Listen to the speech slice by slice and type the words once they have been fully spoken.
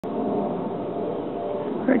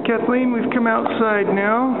Alright, Kathleen, we've come outside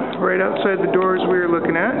now, right outside the doors we were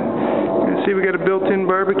looking at. You can see we got a built-in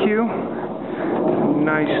barbecue.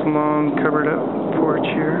 Nice long covered up porch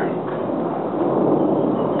here.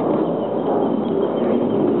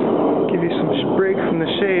 Give you some break from the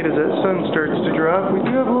shade as that sun starts to drop. We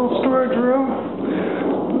do have a little storage room.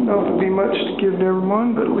 Don't know if it'd be much to give to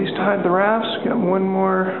everyone, but at least to hide the rafts. Got one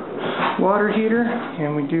more water heater,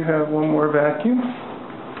 and we do have one more vacuum.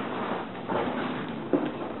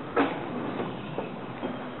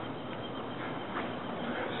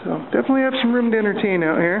 So definitely have some room to entertain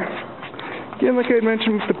out here. Again, like I had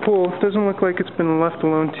mentioned with the pool, it doesn't look like it's been left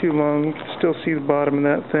alone too long. You can still see the bottom of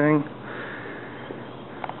that thing.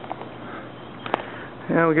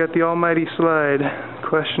 Now we got the almighty slide.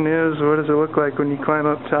 Question is, what does it look like when you climb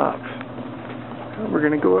up top? We're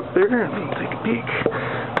going to go up there and take a peek.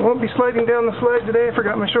 I won't be sliding down the slide today. I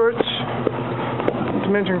forgot my shorts. Not to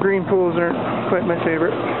mention green pools aren't quite my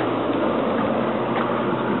favorite.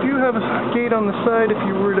 We do have a gate on the side if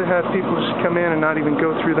you were to have people just come in and not even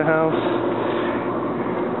go through the house.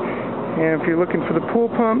 And if you're looking for the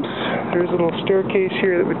pool pumps, there's a little staircase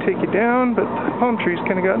here that would take you down, but the palm trees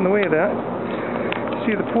kind of got in the way of that.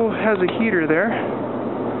 See, the pool has a heater there.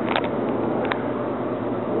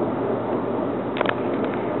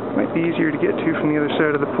 Might be easier to get to from the other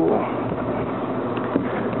side of the pool.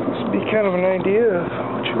 This would be kind of an idea of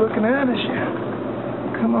what you're looking at as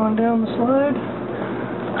you come on down the slide,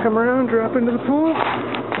 come around, drop into the pool. A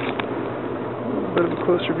bit of a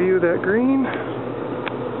closer view of that green.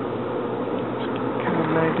 Kind of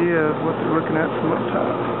an idea of what they're looking at from up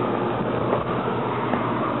top.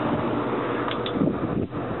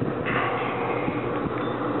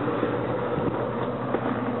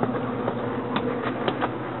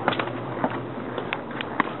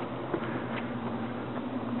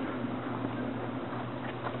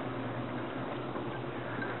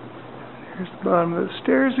 Here's the bottom of the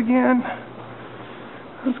stairs again.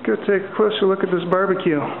 Let's go take a closer look at this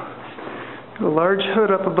barbecue. Got a large hood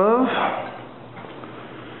up above.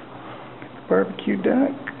 Got the barbecue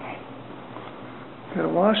deck. Got a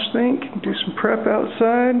wash sink. Do some prep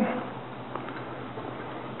outside.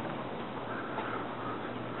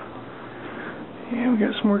 And we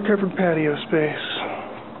got some more covered patio space.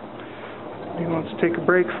 If you want to take a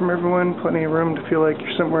break from everyone, plenty of room to feel like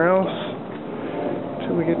you're somewhere else.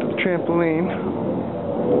 Until we get to the trampoline.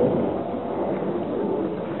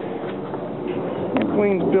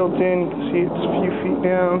 Trampoline's built in. You can see it's a few feet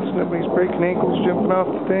down, so nobody's breaking ankles jumping off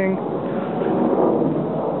the thing.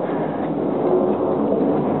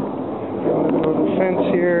 Got a little fence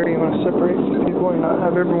here. You want to separate some people and not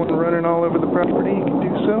have everyone running all over the property, you can do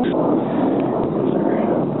so. There's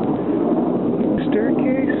our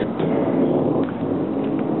staircase.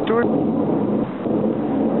 Door.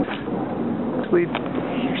 Lead.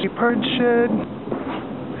 Here's the part shed.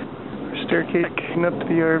 Staircase up to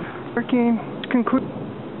the yard parking. Conclude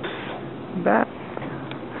that.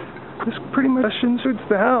 This pretty much concludes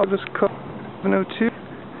the house. Just call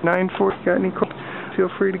 702-94. Got any questions? Feel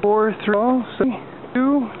free to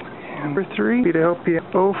 432 and 3 to help you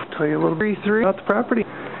both tell you a little 3 about the property.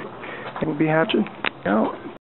 We'll be hatching out.